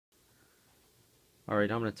Alright,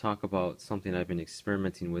 I'm going to talk about something I've been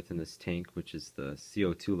experimenting with in this tank, which is the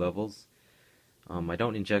CO2 levels. I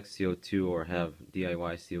don't inject CO2 or have DIY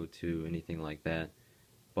CO2, anything like that,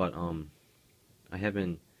 but I have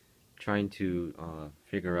been trying to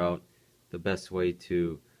figure out the best way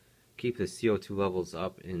to keep the CO2 levels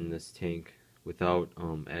up in this tank without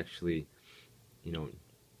actually,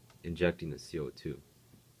 injecting the CO2.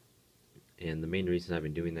 And the main reason I've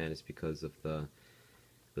been doing that is because of the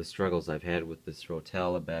struggles I've had with this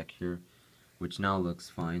rotella back here, which now looks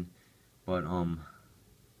fine, but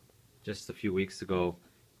just a few weeks ago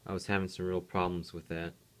I was having some real problems with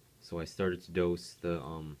that, so I started to dose the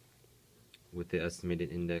with the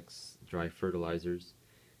estimated index dry fertilizers,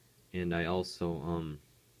 and I also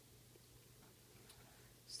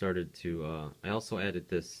I also added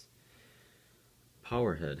this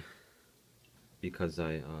power head because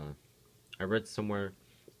I read somewhere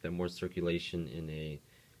that more circulation in a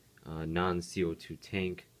non-CO2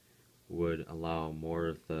 tank would allow more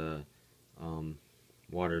of the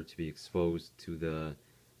water to be exposed to the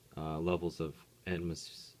levels of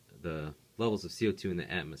CO2 in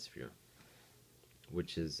the atmosphere,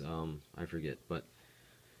 which is I forget, but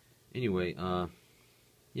anyway,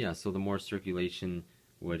 yeah. So the more circulation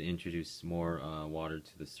would introduce more water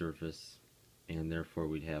to the surface, and therefore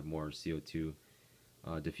we'd have more CO2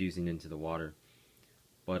 diffusing into the water.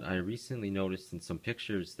 But I recently noticed in some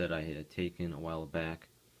pictures that I had taken a while back,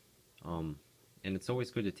 and it's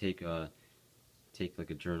always good to take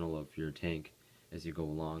like a journal of your tank as you go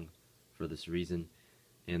along for this reason,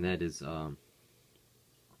 and that is I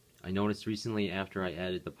noticed recently after I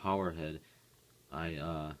added the power head,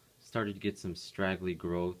 I started to get some straggly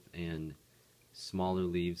growth and smaller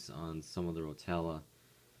leaves on some of the rotella.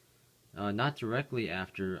 Not directly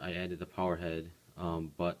after I added the power head,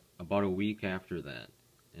 but about a week after that.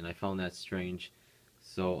 And I found that strange,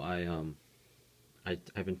 so I've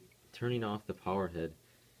been turning off the power head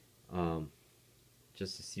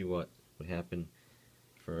just to see what would happen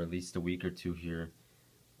for at least a week or two here,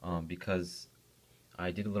 because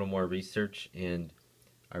I did a little more research and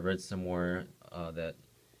I read somewhere that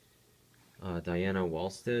Diana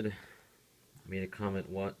Walstad made a comment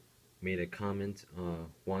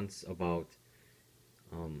once about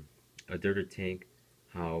a dirter tank,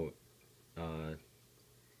 how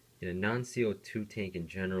in a non-CO2 tank in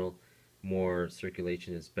general, more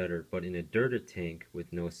circulation is better, but in a dirter tank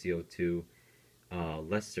with no CO2,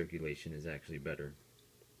 less circulation is actually better.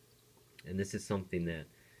 And this is something that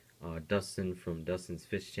Dustin from Dustin's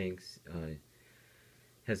Fish Tanks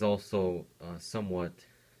has also somewhat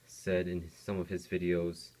said in some of his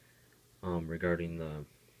videos regarding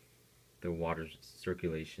the water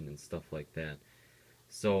circulation and stuff like that.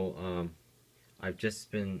 So I've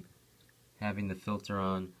just been having the filter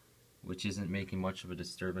on, which isn't making much of a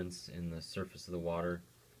disturbance in the surface of the water,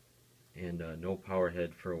 and no power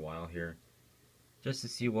head for a while here, just to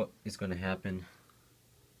see what is going to happen,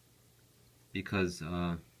 because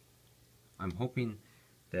I'm hoping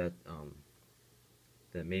that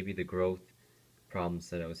that maybe the growth problems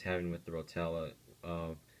that I was having with the rotella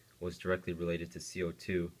was directly related to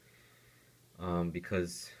CO2,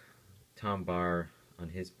 because Tom Barr on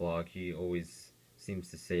his blog, he always seems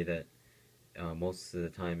to say that most of the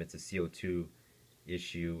time it's a CO2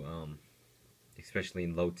 issue, especially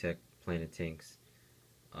in low-tech planted tanks.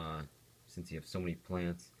 Since you have so many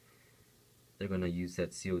plants, they're going to use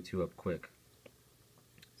that CO2 up quick.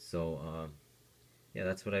 So yeah,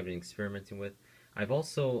 that's what I've been experimenting with. I've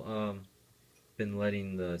also been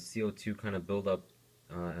letting the CO2 kind of build up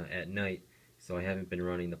at night, so I haven't been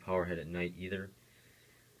running the power head at night either.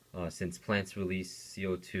 Since plants release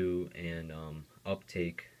CO2 and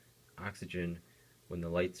uptake oxygen when the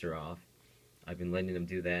lights are off, I've been letting them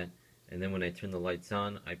do that, and then when I turn the lights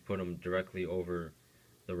on, I put them directly over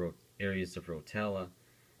the areas of rotella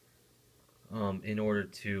in order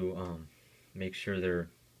to make sure they're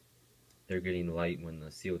getting light when the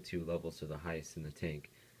CO2 levels are the highest in the tank.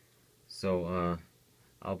 So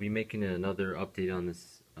I'll be making another update on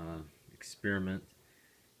this experiment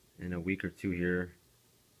in a week or two here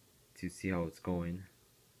to see how it's going.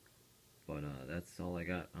 But that's all I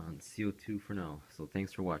got on CO2 for now. So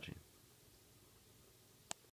thanks for watching.